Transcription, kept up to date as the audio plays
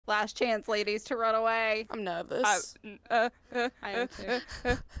Last chance, ladies, to run away. I'm nervous. I am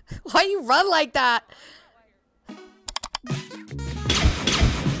too. Why you run like that?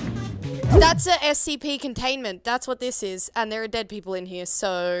 That's a SCP containment. That's what this is. And there are dead people in here,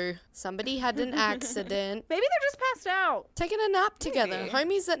 so somebody had an accident. Maybe they're just passed out. Taking a nap together.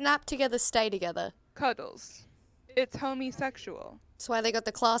 Homies that nap together stay together. Cuddles. It's homosexual. That's why they got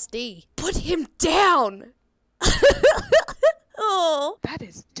the Class D. Put him down! Oh. That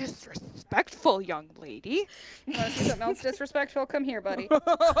is disrespectful, young lady. Want to see something else disrespectful? Come here, buddy. What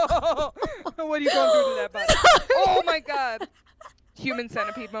are you going through to that, body? Oh my god. Human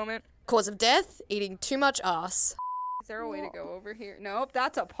centipede moment. Cause of death? Eating too much ass. Is there a way to go over here? Nope,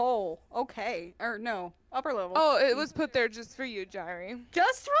 that's a pole. Okay. Or no, upper level. Oh, it was put there just for you, Jari.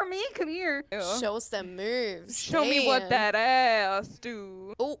 Just for me? Come here. Ew. Show us them moves. Show me what that ass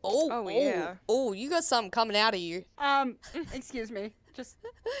do. Oh, yeah. Oh, you got something coming out of you. Excuse me. Just.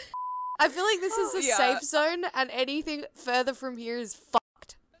 I feel like this is a Yeah. safe zone, and anything further from here is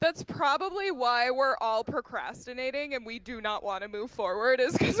fucked. That's probably why we're all procrastinating and we do not want to move forward,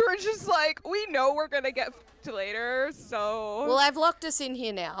 is because we're just like, we know we're gonna get fucked later, so. Well, I've locked us in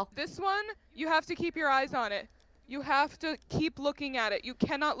here now. This one, you have to keep your eyes on it. You have to keep looking at it. You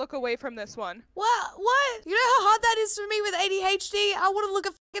cannot look away from this one. What? You know how hard that is for me with ADHD? I want to look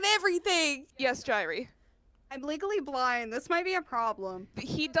at fucking everything. Yes, Jiri. I'm legally blind. This might be a problem.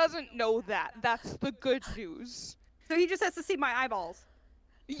 He doesn't know that. That's the good news. So he just has to see my eyeballs.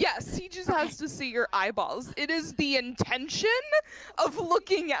 Yes, he just has to see your eyeballs. It is the intention of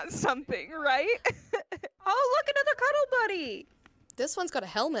looking at something, right? Oh, look, another cuddle buddy. This one's got a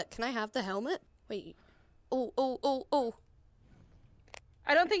helmet. Can I have the helmet? Wait. Oh.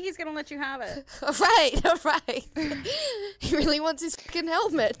 I don't think he's gonna let you have it. All right. He really wants his fucking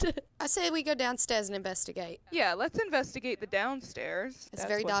helmet. I say we go downstairs and investigate. Yeah, let's investigate the downstairs. It's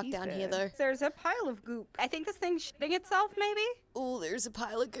very dark down here, though. There's a pile of goop. I think this thing's shitting itself, maybe? Oh, there's a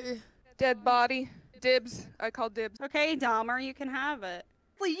pile of goo. Dead body. Dibs. I call dibs. Okay, Dahmer, you can have it.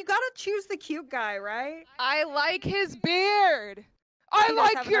 Well, you gotta choose the cute guy, right? I like his beard. I He does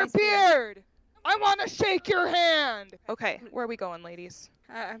like have a your nice beard. I want to shake your hand. Okay, where are we going, ladies?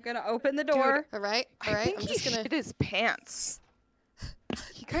 I'm gonna open the door. All right. I think I'm he just gonna. shit his pants.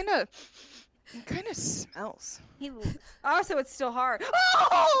 He kind of smells. Oh, so it's still hard.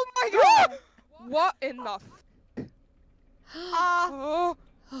 Oh my god! What in the? Oh!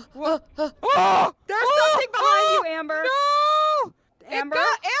 What? Oh! There's something behind you, Amber. No! Amber? It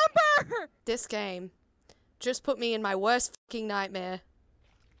got Amber! This game just put me in my worst fucking nightmare.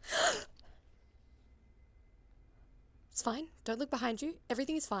 It's fine. Don't look behind you.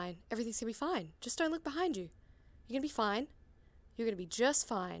 Everything is fine. Everything's gonna be fine. Just don't look behind you. You're gonna be fine. You're gonna be just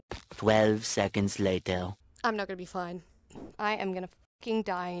fine. 12 seconds later. I'm not gonna be fine. I am gonna fucking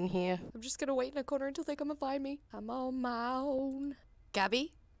die in here. I'm just gonna wait in a corner until they come and find me. I'm on my own.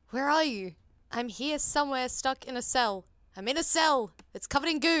 Gabby, where are you? I'm here somewhere stuck in a cell. I'm in a cell. It's covered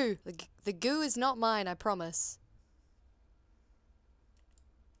in goo. The goo is not mine, I promise.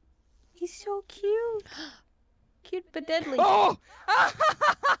 He's so cute. Cute but deadly. Oh!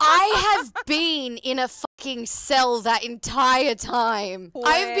 I have been in a fucking cell that entire time.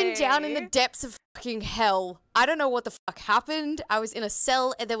 I've been down in the depths of fucking hell. I don't know what the fuck happened. I was in a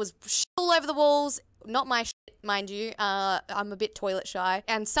cell and there was shit all over the walls. Not my shit, mind you. I'm a bit toilet shy.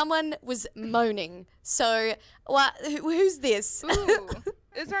 And someone was moaning. So, what? Who's this? Ooh,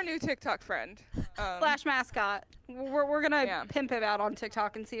 it's our new TikTok friend. Slash mascot. We're gonna Yeah. pimp him out on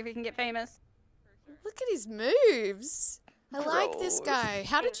TikTok and see if he can get famous. Look at his moves. I like this Gross. guy.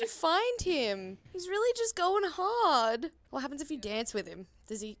 How did you find him? He's really just going hard. What happens if you dance with him?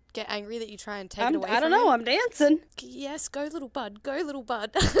 Does he get angry that you try and take it away I don't from know. him? I'm dancing. Yes, go little bud. Go little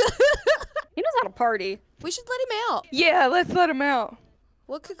bud. He knows how to party. We should let him out. Yeah, let's let him out.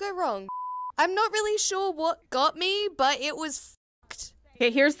 What could go wrong? I'm not really sure what got me, but it was fucked.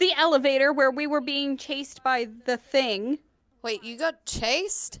 Okay, here's the elevator where we were being chased by the thing. Wait, you got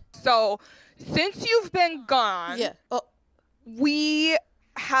chased? So, since you've been gone, Yeah. Oh, we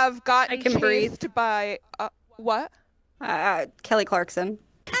have gotten I can breathe. chased by what? Kelly Clarkson.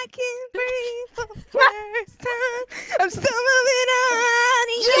 I can breathe for the first time. I'm still moving on.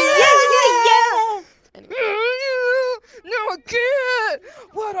 anyway. No, I get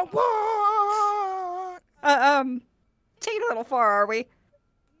what I want. Taking a little far, are we?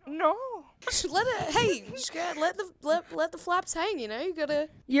 No. Let it. Hey, you just gotta let the flaps hang. You know, you gotta.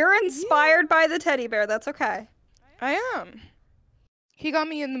 You're inspired by the teddy bear. That's okay. I am. He got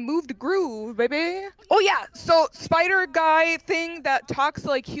me in the move to groove, baby. Oh yeah, so spider guy thing that talks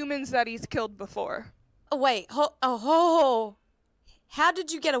like humans that he's killed before. Oh wait. Oh. How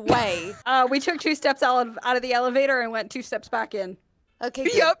did you get away? We took 2 steps out of the elevator and went 2 steps back in. Okay,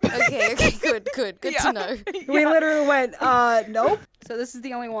 good. Yep. Okay, good. Good Yeah. to know. We literally went, nope. So this is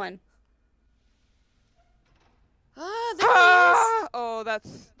the only one. Ah, there he is. Oh,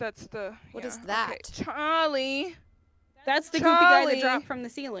 that's the. What yeah. is that? Okay. Charlie. That's the goopy guy that Charlie. dropped from the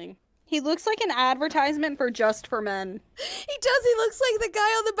ceiling. He looks like an advertisement for Just for Men. He does. He looks like the guy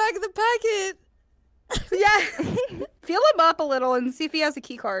on the back of the packet. Yeah. Feel him up a little and see if he has a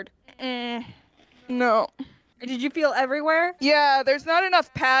key card. No. Did you feel everywhere? Yeah, there's not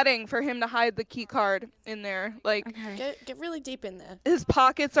enough padding for him to hide the key card in there. Like, Okay. Get really deep in there. his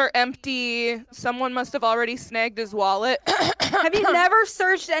pockets are empty. Someone must have already snagged his wallet. Have you never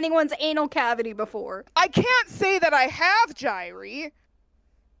searched anyone's anal cavity before? I can't say that I have, Jairi.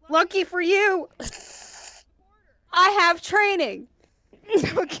 Lucky for you. I have training.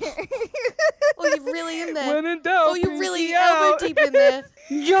 Okay. Oh, you're really in there. When in doubt, Oh, you're really pinky elbow out. deep in there.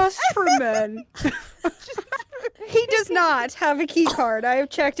 Just for men. He does not have a key card. I have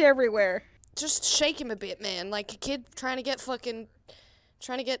checked everywhere. Just shake him a bit, man. Like a kid trying to get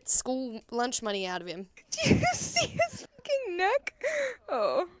school lunch money out of him. Do you see his fucking neck?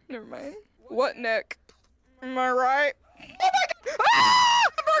 Oh, never mind. What neck? Am I right? Oh my god! Ah!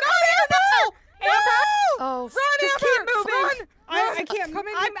 No! Oh, Run, Just Amber! keep moving. Run! I can't. Come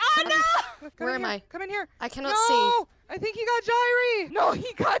in. I'm Come in. Come Where in am here. I? Come in here. I cannot No! see. I think he got Jairi. No,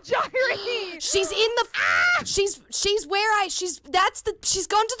 he got Jairi. She's in the. She's where she's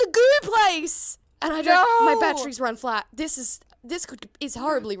gone to the goo place. And I don't. My No! batteries run flat. This is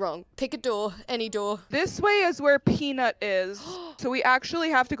horribly wrong. Pick a door, any door. This way is where Peanut is. So we actually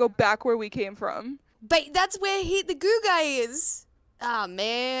have to go back where we came from. But that's where the goo guy is. Ah,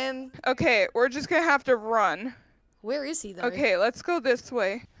 man. Okay, we're just gonna have to run. Where is he though? Okay, let's go this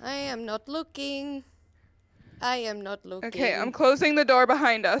way. I am not looking. I am not looking. Okay, I'm closing the door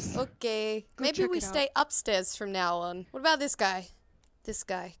behind us. Okay. Maybe check we it out. stay upstairs from now on. What about this guy? This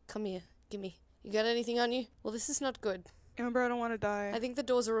guy. Come here. Gimme. You got anything on you? Well, this is not good. Amber, I don't want to die. I think the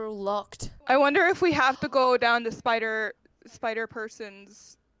doors are all locked. I wonder if we have to go down to Spider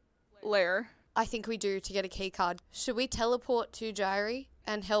Person's lair. I think we do to get a key card. Should we teleport to Jairi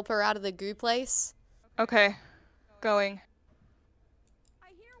and help her out of the goo place? Okay, going.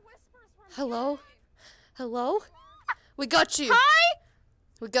 Hello? Hello? We got you. Hi.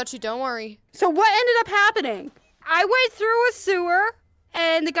 We got you. Don't worry. So what ended up happening? I went through a sewer,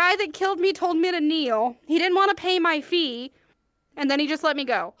 and the guy that killed me told me to kneel. He didn't want to pay my fee, and then he just let me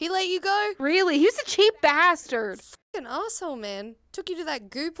go. He let you go? Really? He's a cheap bastard. Fucking asshole, man. Took you to that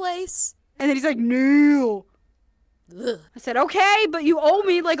goo place? And then he's like, kneel. Ugh. I said, okay, but you owe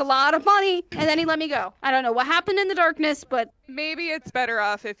me like a lot of money. And then he let me go. I don't know what happened in the darkness, but Maybe it's better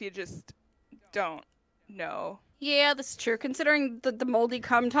off if you just don't know. yeah, this is true. Considering the moldy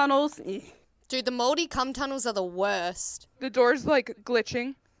cum tunnels. Dude, the moldy cum tunnels are the worst. The door's like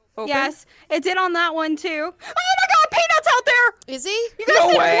glitching. Open. Yes, it did on that one too. Oh my god, Peanut's out there! Is he? You guys No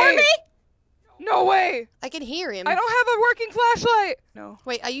didn't way! warn me? No way! I can hear him. I don't have a working flashlight! No.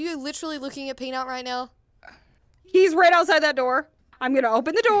 Wait, are you literally looking at Peanut right now? He's right outside that door. I'm gonna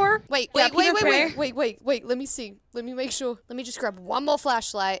open the door. Wait, Yeah, wait, wait, Peanut's wait, there. wait. Let me see. Let me make sure. Let me just grab one more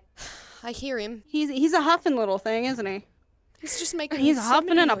flashlight. I hear him. He's a huffing little thing, isn't he? He's just making He's so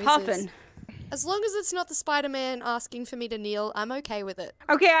huffing many and a noises. puffing. As long as it's not the Spider-Man asking for me to kneel, I'm okay with it.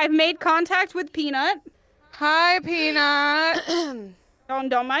 Okay, I've made contact with Peanut. Hi, Peanut!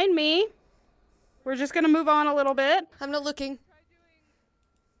 Don't mind me. We're just gonna move on a little bit. I'm not looking.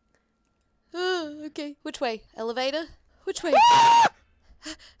 Okay. Which way? Elevator? Which way?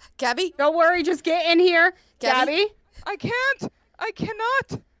 Gabby? Don't worry, just get in here. Gabby? Gabby? I can't! I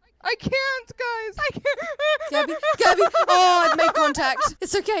cannot! I can't, guys! I can't! Gabby? Gabby? Oh, I've made contact.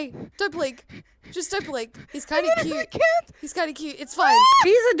 It's okay. Don't blink. Just don't blink. He's kind of I cute. can't! He's kind of cute. It's fine.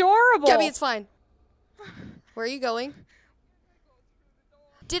 He's adorable. Gabby, it's fine. Where are you going?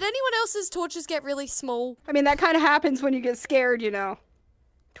 Did anyone else's torches get really small? I mean, that kind of happens when you get scared, you know.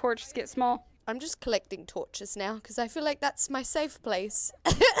 Torches get small. I'm just collecting torches now because I feel like that's my safe place.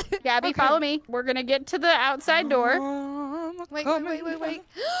 Gabby, follow me. We're gonna get to the outside door. Wait. God, no!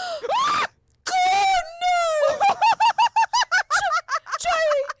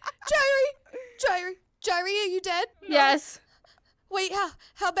 Jairi, are you dead? Yes. Wait,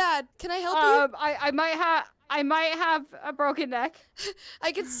 how bad? Can I help you? I might have a broken neck.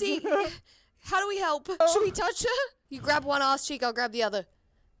 I can see. How do we help? Should we touch her? You grab one ass cheek, I'll grab the other.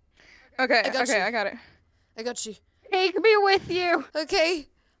 Okay, I got you. I got it. I got you. Take me with you. Okay.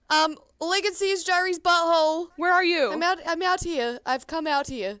 All I can see is Jairi's butthole. Where are you? I'm out here. I've come out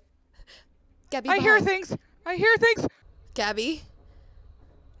here. Gabby, I hear behind. things. I hear things. Gabby,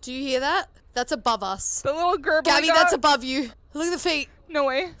 Do you hear that? That's above us. The little gerbil. Gabby, that's above you. Look at the feet. No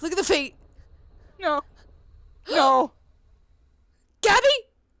way. Look at the feet. No. No. Gabby!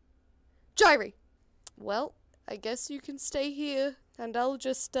 Jairy. Well, I guess you can stay here, and I'll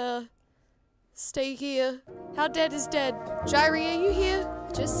just, stay here. How dead is dead? Jairy, are you here?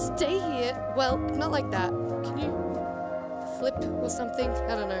 Just stay here. Well, not like that. Can you flip or something?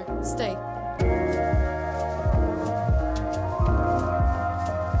 I don't know. Stay.